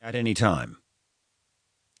at any time.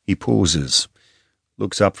 He pauses,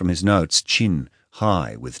 looks up from his notes, chin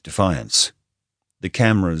high with defiance. The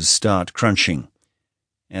cameras start crunching,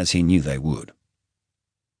 as he knew they would.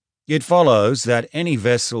 It follows that any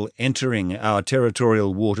vessel entering our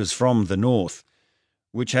territorial waters from the north,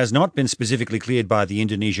 which has not been specifically cleared by the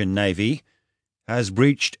Indonesian Navy, has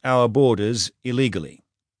breached our borders illegally.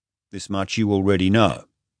 This much you already know.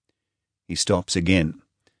 He stops again,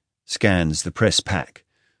 scans the press pack,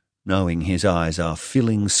 knowing his eyes are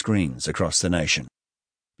filling screens across the nation.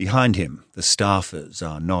 Behind him, the staffers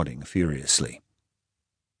are nodding furiously.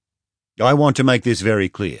 I want to make this very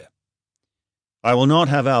clear. I will not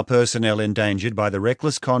have our personnel endangered by the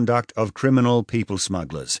reckless conduct of criminal people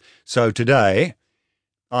smugglers. So today,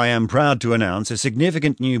 I am proud to announce a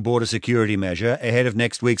significant new border security measure ahead of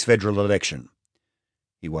next week's federal election.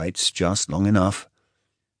 He waits just long enough,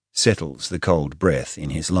 settles the cold breath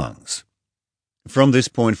in his lungs. From this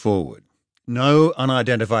point forward, no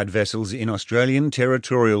unidentified vessels in Australian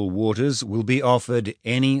territorial waters will be offered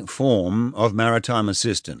any form of maritime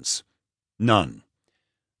assistance. None.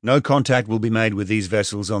 No contact will be made with these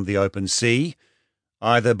vessels on the open sea,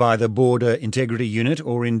 either by the Border Integrity Unit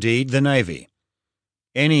or indeed the Navy.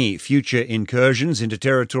 Any future incursions into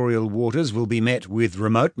territorial waters will be met with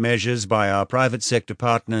remote measures by our private sector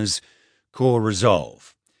partners, Core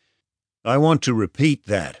Resolve. I want to repeat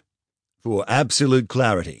that for absolute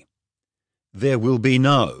clarity. There will be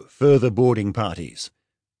no further boarding parties,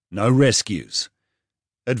 no rescues.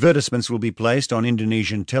 Advertisements will be placed on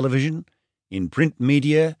Indonesian television, in print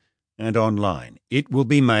media and online. It will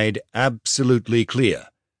be made absolutely clear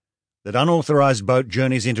that unauthorised boat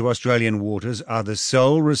journeys into Australian waters are the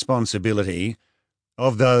sole responsibility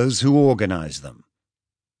of those who organise them.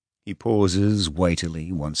 He pauses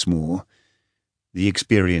weightily once more. The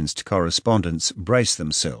experienced correspondents brace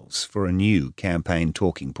themselves for a new campaign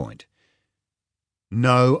talking point.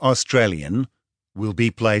 No Australian will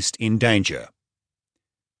be placed in danger.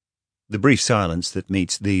 The brief silence that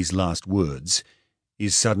meets these last words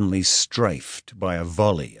is suddenly strafed by a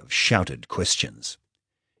volley of shouted questions.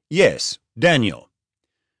 Yes, Daniel.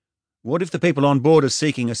 What if the people on board are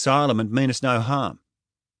seeking asylum and mean us no harm?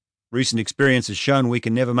 Recent experience has shown we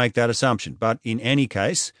can never make that assumption, but in any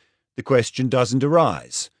case, the question doesn't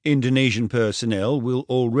arise. Indonesian personnel will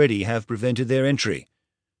already have prevented their entry.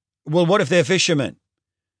 Well, what if they're fishermen?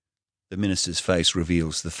 The minister's face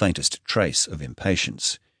reveals the faintest trace of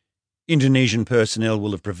impatience. Indonesian personnel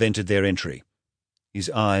will have prevented their entry. His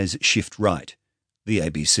eyes shift right. The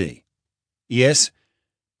ABC. Yes?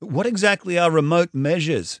 What exactly are remote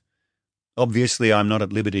measures? Obviously, I'm not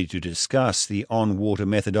at liberty to discuss the on-water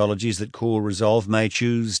methodologies that Core Resolve may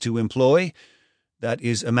choose to employ. That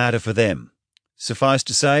is a matter for them. Suffice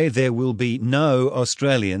to say, there will be no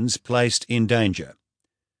Australians placed in danger.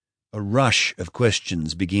 A rush of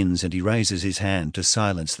questions begins and he raises his hand to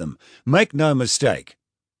silence them. Make no mistake.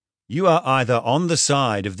 You are either on the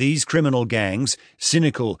side of these criminal gangs,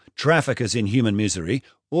 cynical traffickers in human misery,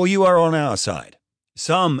 or you are on our side.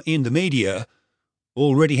 Some in the media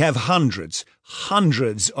already have hundreds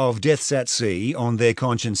of deaths at sea on their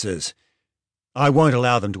consciences. I won't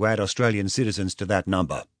allow them to add Australian citizens to that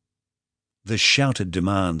number. The shouted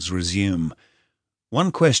demands resume.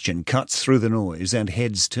 One question cuts through the noise and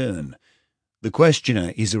heads turn. The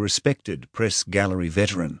questioner is a respected press gallery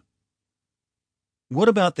veteran. What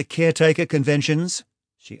about the caretaker conventions?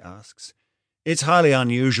 She asks. It's highly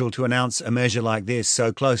unusual to announce a measure like this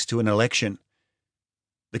so close to an election.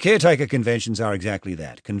 The caretaker conventions are exactly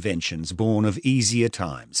that, conventions born of easier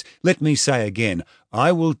times. Let me say again,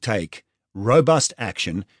 I will take robust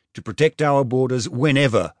action to protect our borders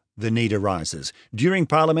whenever the need arises, during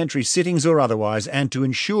parliamentary sittings or otherwise, and to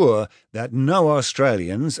ensure that no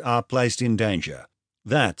Australians are placed in danger.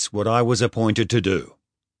 That's what I was appointed to do.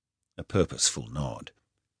 A purposeful nod.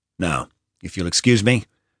 Now, if you'll excuse me.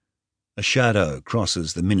 A shadow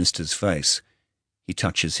crosses the minister's face. He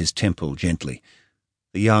touches his temple gently.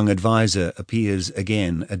 The young adviser appears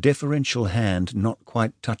again, a deferential hand not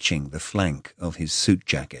quite touching the flank of his suit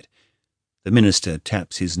jacket. The minister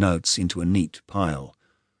taps his notes into a neat pile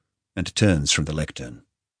and turns from the lectern.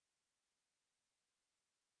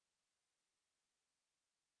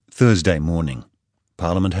 Thursday morning,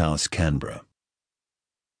 Parliament House, Canberra.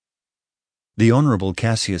 The Honourable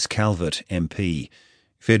Cassius Calvert, MP,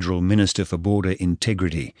 Federal Minister for Border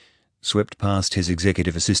Integrity, swept past his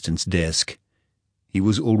executive assistant's desk. He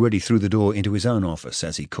was already through the door into his own office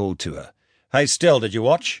as he called to her. "Hey, Stell, did you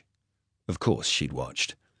watch?" Of course she'd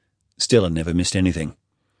watched. Stella never missed anything.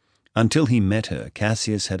 Until he met her,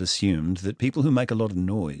 Cassius had assumed that people who make a lot of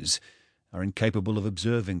noise are incapable of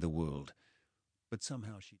observing the world. But somehow she...